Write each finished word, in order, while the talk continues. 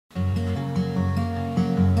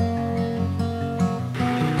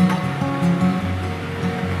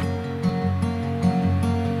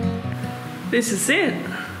this is it.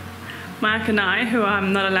 Mark and I, who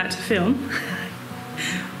I'm not allowed to film,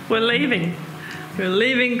 we're leaving. We're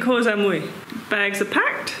leaving Koh Samui. Bags are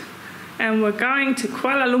packed and we're going to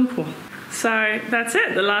Kuala Lumpur. So that's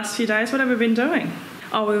it, the last few days. What have we been doing?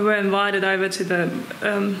 Oh, we were invited over to the,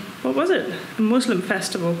 what was it? A Muslim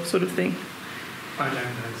festival sort of thing. I don't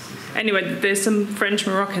know. Anyway, there's some French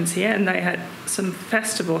Moroccans here and they had some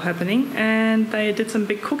festival happening and they did some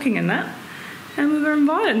big cooking and that. And we were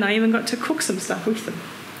invited and I even got to cook some stuff with them.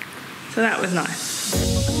 So that was nice.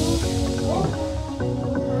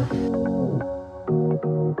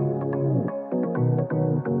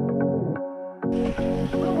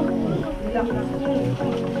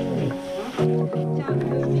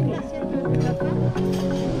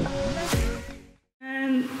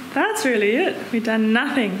 And that's really it. We've done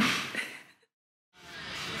nothing.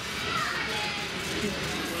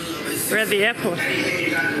 We're at the airport.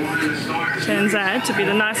 Turns out to be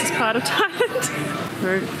the nicest part of Thailand.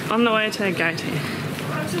 We're on the way to a gate here.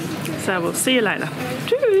 So we'll see you later.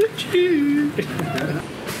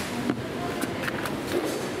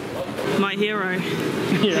 My hero.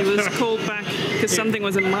 He was called back because something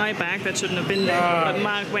was in my bag that shouldn't have been there, but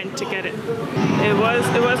Mark went to get it. It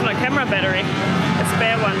was my camera battery, a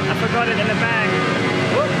spare one. I forgot it in the bag.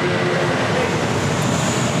 Woo.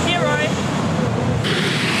 Hero.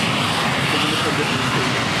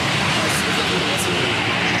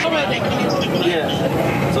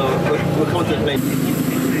 Yeah, so we're coming to the place.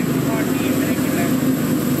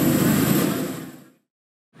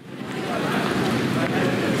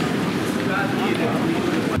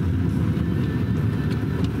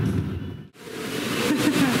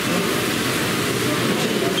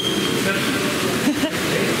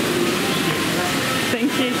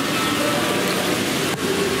 Thank you.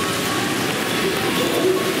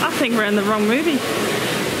 I think we're in the wrong movie.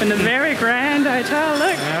 In a very grand hotel,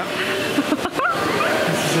 look. Yeah.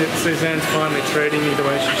 This is it. Suzanne's finally treating you the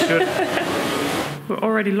way she should. We're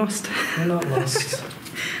already lost. We're not lost.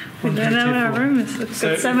 We don't know our room is. It's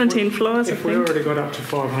got 17 floors, I If we think. already got up to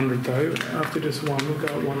 500 though, after just one, we'll go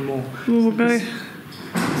at one more. We'll go.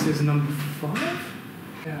 This is number 5?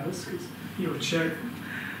 Yeah, this is. You would check.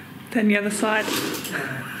 Then the other side.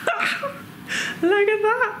 Look at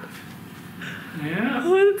that. Yeah.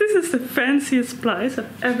 Oh, this is the fanciest place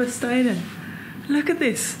I've ever stayed in. Look at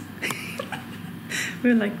this.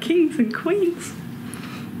 We're like kings and queens.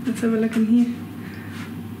 Let's have a look in here.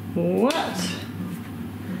 What?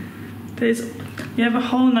 You have a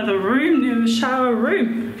whole nother room. You have a shower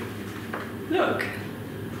room. Look.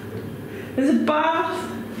 There's a bath.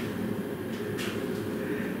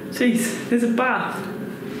 Jeez, there's a bath.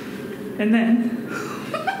 And then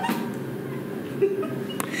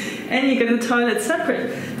and you get the toilet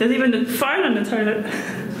separate. There's even a phone on the toilet.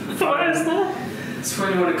 What is that? It's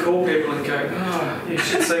when you want to call people and go, oh, you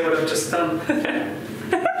should see what I've just done.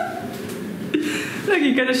 Look,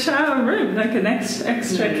 you get a shower room, like an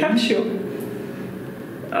extra capsule.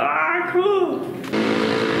 Ah, cool.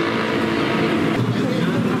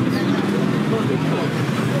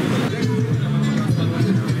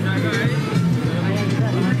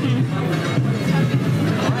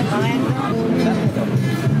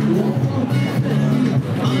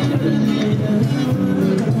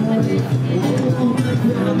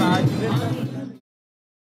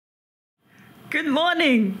 Good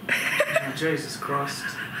morning. Oh, Jesus Christ.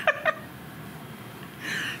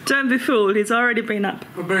 Don't be fooled, he's already been up.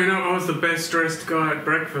 I was the best dressed guy at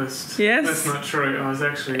breakfast. Yes. That's not true. I was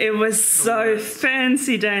actually... It was so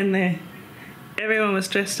fancy down there. Everyone was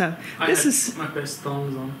dressed up. This is my best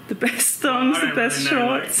thongs on. the best thongs, the best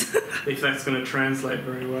shorts. If that's going to translate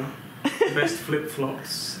very well. The best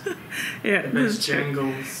flip-flops. Yeah, The best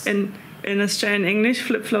jangles. in Australian English,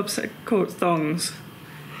 flip-flops are called thongs.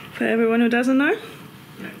 For everyone who doesn't know.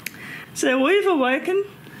 Yeah. So we've awoken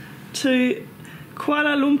to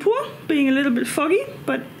Kuala Lumpur, being a little bit foggy,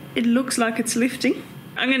 but it looks like it's lifting.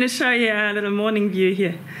 I'm going to show you our little morning view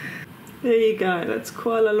here. There you go, that's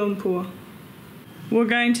Kuala Lumpur. We're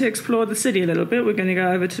going to explore the city a little bit. We're going to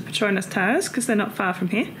go over to Petronas Towers because they're not far from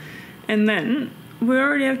here. And then we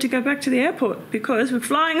already have to go back to the airport because we're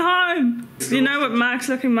flying home. Do you know what Mark's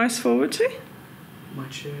looking most forward to? My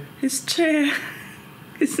chair. His chair.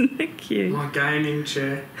 Isn't it cute? My gaming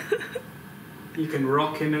chair. You can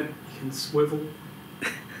rock in it, you can swivel.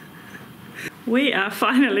 We are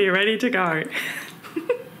finally ready to go.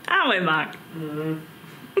 Aren't we, Mark?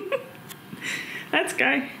 Let's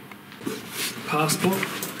go. Passport?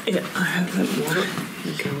 Yeah, I have that. Wallet?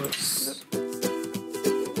 Okay, let's...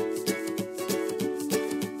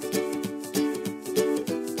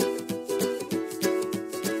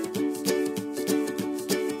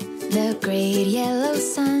 The great yellow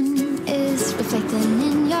sun is reflecting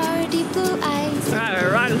in your deep blue eyes. Right,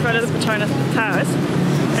 we're right in front of the Petronas Towers,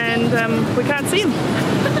 and we can't see them.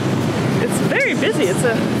 It's very busy. It's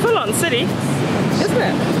a full-on city, isn't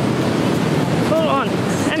it? Full on.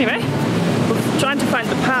 Anyway, we're trying to find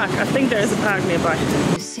the park. I think there is a park nearby.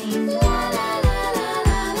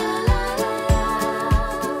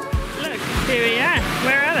 Look, here we are.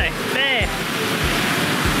 Where are they? There.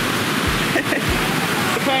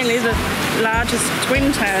 Apparently the largest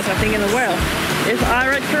twin towers, I think, in the world, if I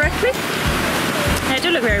read correctly. They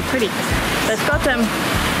do look very pretty. They've got them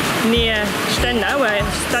near Stendal, where I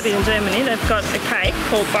study in Germany. They've got a cake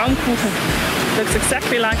called Baumkuchen. Looks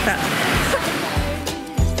exactly like that.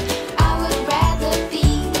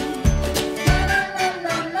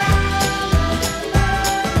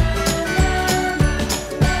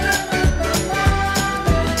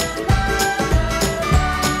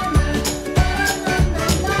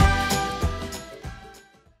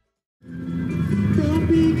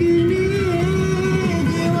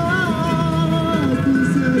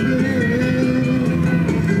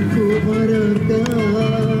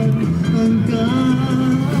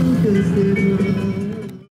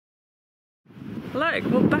 Look,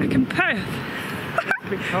 we're back in Perth. It's a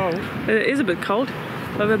bit cold. It is a bit cold,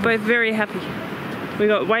 but we're both very happy. We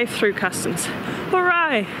got waved through customs.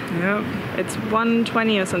 Hooray! Yep. It's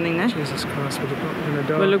 1:20 or something now. Jesus Christ, we're gonna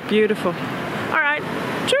die. We look beautiful. Alright,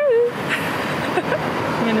 choo!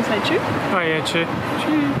 You gonna say choo? Oh yeah, chew.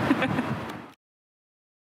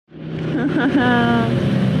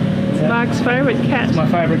 It's Mark's favourite cat. It's my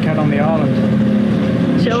favourite cat on the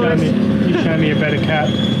island. She always, You show me a better cat.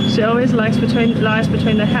 she always lies between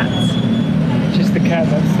the hats. Just the cat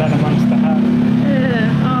that's sat amongst the hat.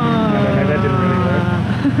 Yeah. Oh. No, that didn't really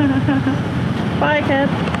work. Bye, cat.